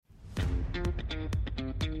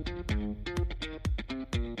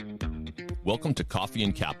Welcome to Coffee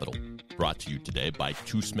and Capital, brought to you today by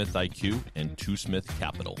Two Smith IQ and Two Smith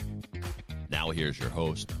Capital. Now here's your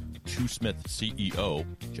host, Two Smith CEO,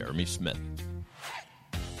 Jeremy Smith.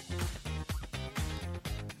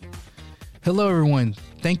 Hello, everyone.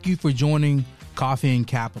 Thank you for joining Coffee and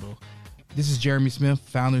Capital. This is Jeremy Smith,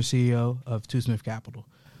 founder and CEO of Two Smith Capital.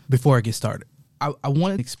 Before I get started, I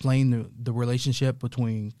want to explain the relationship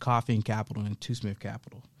between Coffee and Capital and Two Smith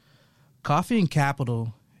Capital. Coffee and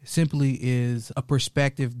Capital simply is a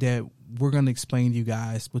perspective that we're going to explain to you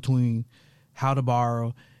guys between how to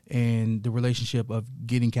borrow and the relationship of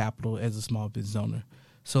getting capital as a small business owner.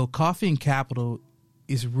 So Coffee and Capital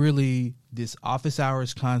is really this office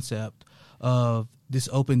hours concept of this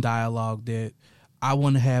open dialogue that I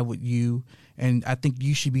want to have with you, and I think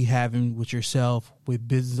you should be having with yourself, with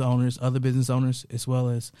business owners, other business owners, as well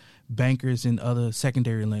as bankers and other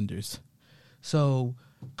secondary lenders. So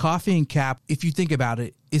Coffee and Cap, if you think about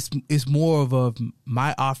it, it's more of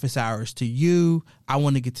my office hours to you. I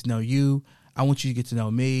want to get to know you. I want you to get to know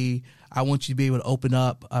me. I want you to be able to open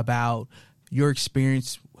up about your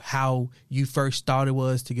experience, how you first thought it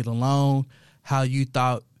was to get a loan, how you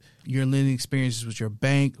thought your lending experiences with your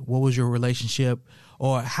bank, what was your relationship,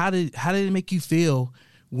 or how did it make you feel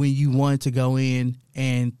when you wanted to go in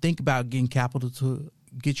and think about getting capital to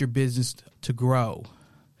get your business to grow.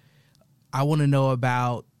 I want to know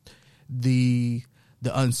about the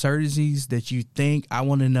uncertainties that you think. I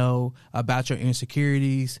want to know about your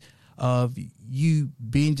insecurities of you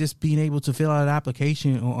being able to fill out an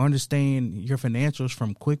application or understand your financials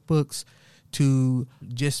from QuickBooks to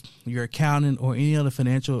just your accountant or any other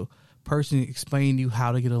financial person explaining to you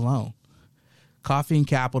how to get a loan. Coffee and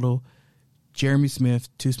Capital, Jeremy Smith,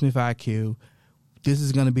 Two Smith IQ. This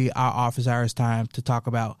is going to be our office hours time to talk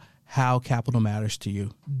about how capital matters to you.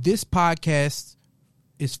 This podcast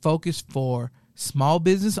is focused for small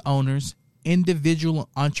business owners, individual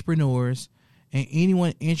entrepreneurs, and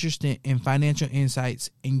anyone interested in financial insights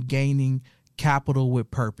and gaining capital with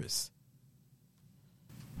purpose.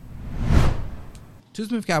 Two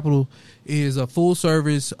Smith Capital is a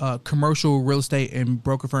full-service commercial real estate and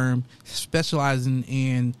broker firm specializing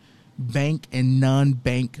in bank and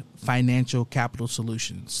non-bank financial capital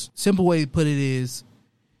solutions. Simple way to put it is,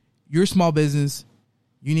 you're a small business,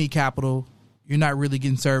 you need capital, you're not really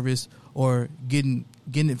getting service or getting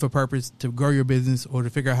it for purpose to grow your business or to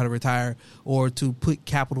figure out how to retire or to put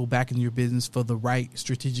capital back in your business for the right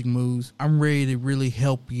strategic moves. I'm ready to really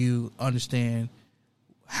help you understand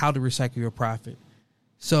how to recycle your profit.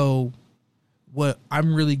 So what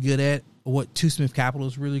I'm really good at, what Two Smith Capital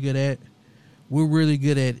is really good at, we're really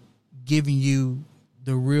good at giving you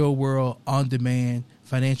the real world on-demand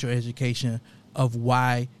financial education of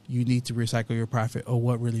why you need to recycle your profit or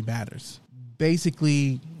what really matters.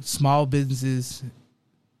 Basically, small businesses,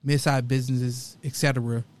 mid-sized businesses,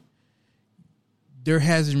 etc., there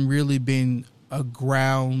hasn't really been a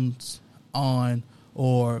grounds on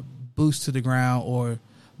or boost to the ground or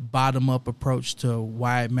bottom-up approach to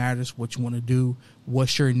why it matters, what you want to do,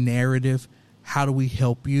 what's your narrative, how do we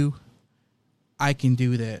help you. I can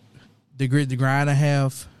do that. The grit, the grind I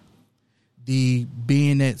have, the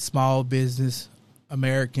being that small business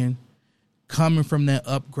American, coming from that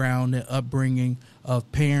upbringing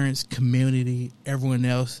of parents, community, everyone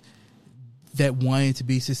else that wanted to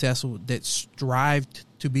be successful, that strived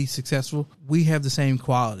to be successful, we have the same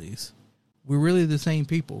qualities. We're really the same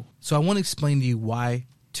people. So I want to explain to you why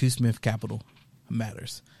Two Smith Capital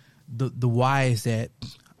matters. The why is that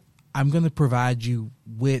I'm going to provide you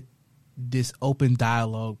with this open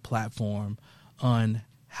dialogue platform on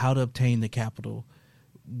how to obtain the capital.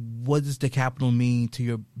 What does the capital mean to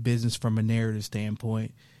your business from a narrative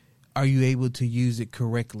standpoint? Are you able to use it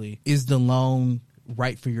correctly? Is the loan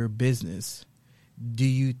right for your business? Do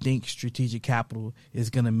you think strategic capital is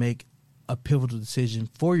going to make a pivotal decision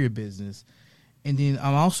for your business? And then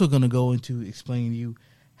I'm also going to go into explaining to you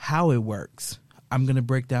how it works. I'm going to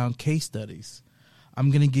break down case studies.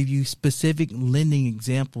 I'm going to give you specific lending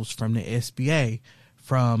examples from the SBA,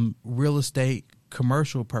 from real estate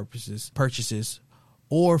commercial purchases,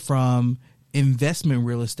 or from investment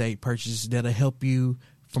real estate purchases that'll help you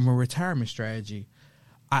from a retirement strategy.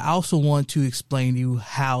 I also want to explain to you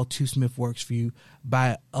how Two Smith works for you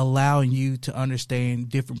by allowing you to understand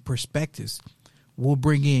different perspectives. We'll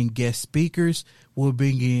bring in guest speakers. We'll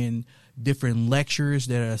bring in different lecturers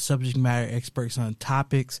that are subject matter experts on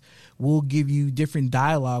topics. We'll give you different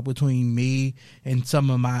dialogue between me and some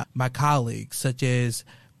of my colleagues, such as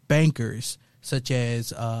bankers, such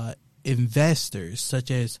as investors,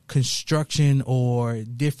 such as construction or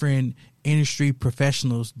different industry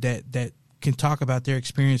professionals that can talk about their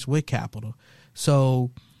experience with capital.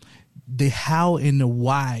 So the how and the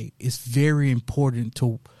why is very important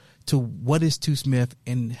to what is TwoSmith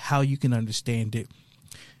and how you can understand it.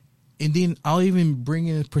 And then I'll even bring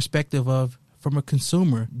in a perspective of, from a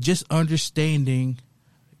consumer, just understanding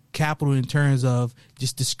capital in terms of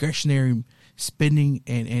just discretionary spending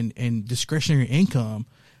and discretionary income.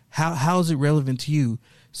 How is it relevant to you?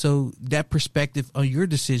 So that perspective on your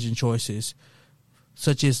decision choices,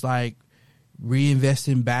 such as like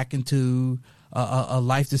reinvesting back into a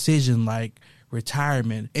life decision like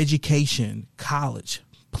retirement, education, college,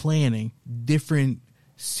 planning, different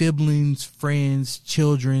siblings, friends,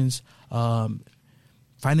 children's,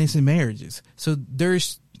 financing marriages. So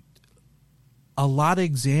there's a lot of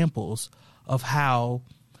examples of how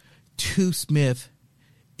TwoSmith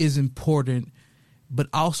is important, but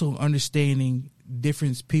also understanding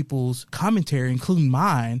different people's commentary, including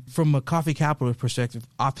mine, from a Coffee Capital perspective,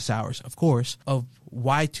 office hours, of course, of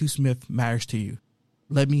why TwoSmith matters to you.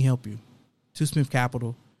 Let me help you. TwoSmith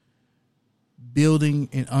Capital, building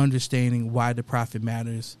and understanding why the profit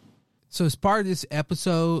matters. So as part of this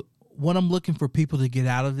episode, what I'm looking for people to get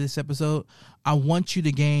out of this episode, I want you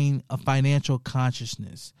to gain a financial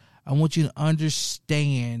consciousness. I want you to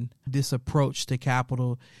understand this approach to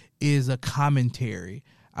capital is a commentary.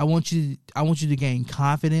 I want you to gain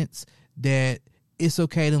confidence that it's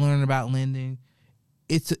okay to learn about lending.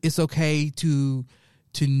 It's okay to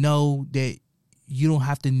know that you don't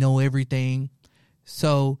have to know everything.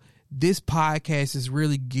 So this podcast is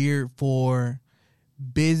really geared for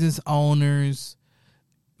business owners,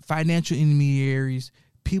 financial intermediaries,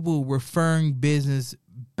 people referring business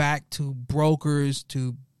back to brokers,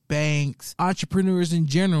 to banks, entrepreneurs in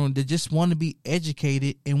general that just want to be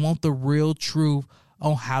educated and want the real truth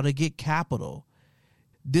on how to get capital.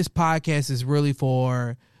 This podcast is really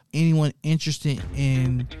for anyone interested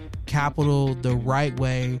in capital the right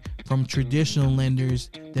way from traditional lenders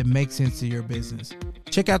that make sense to your business.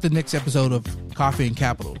 Check out the next episode of Coffee and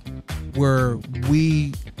Capital, where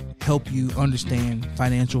we help you understand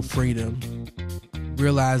financial freedom,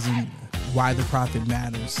 realizing why the profit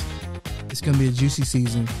matters. It's going to be a juicy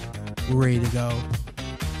season. We're ready to go.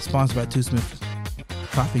 Sponsored by TwoSmith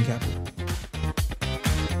Coffee and Capital.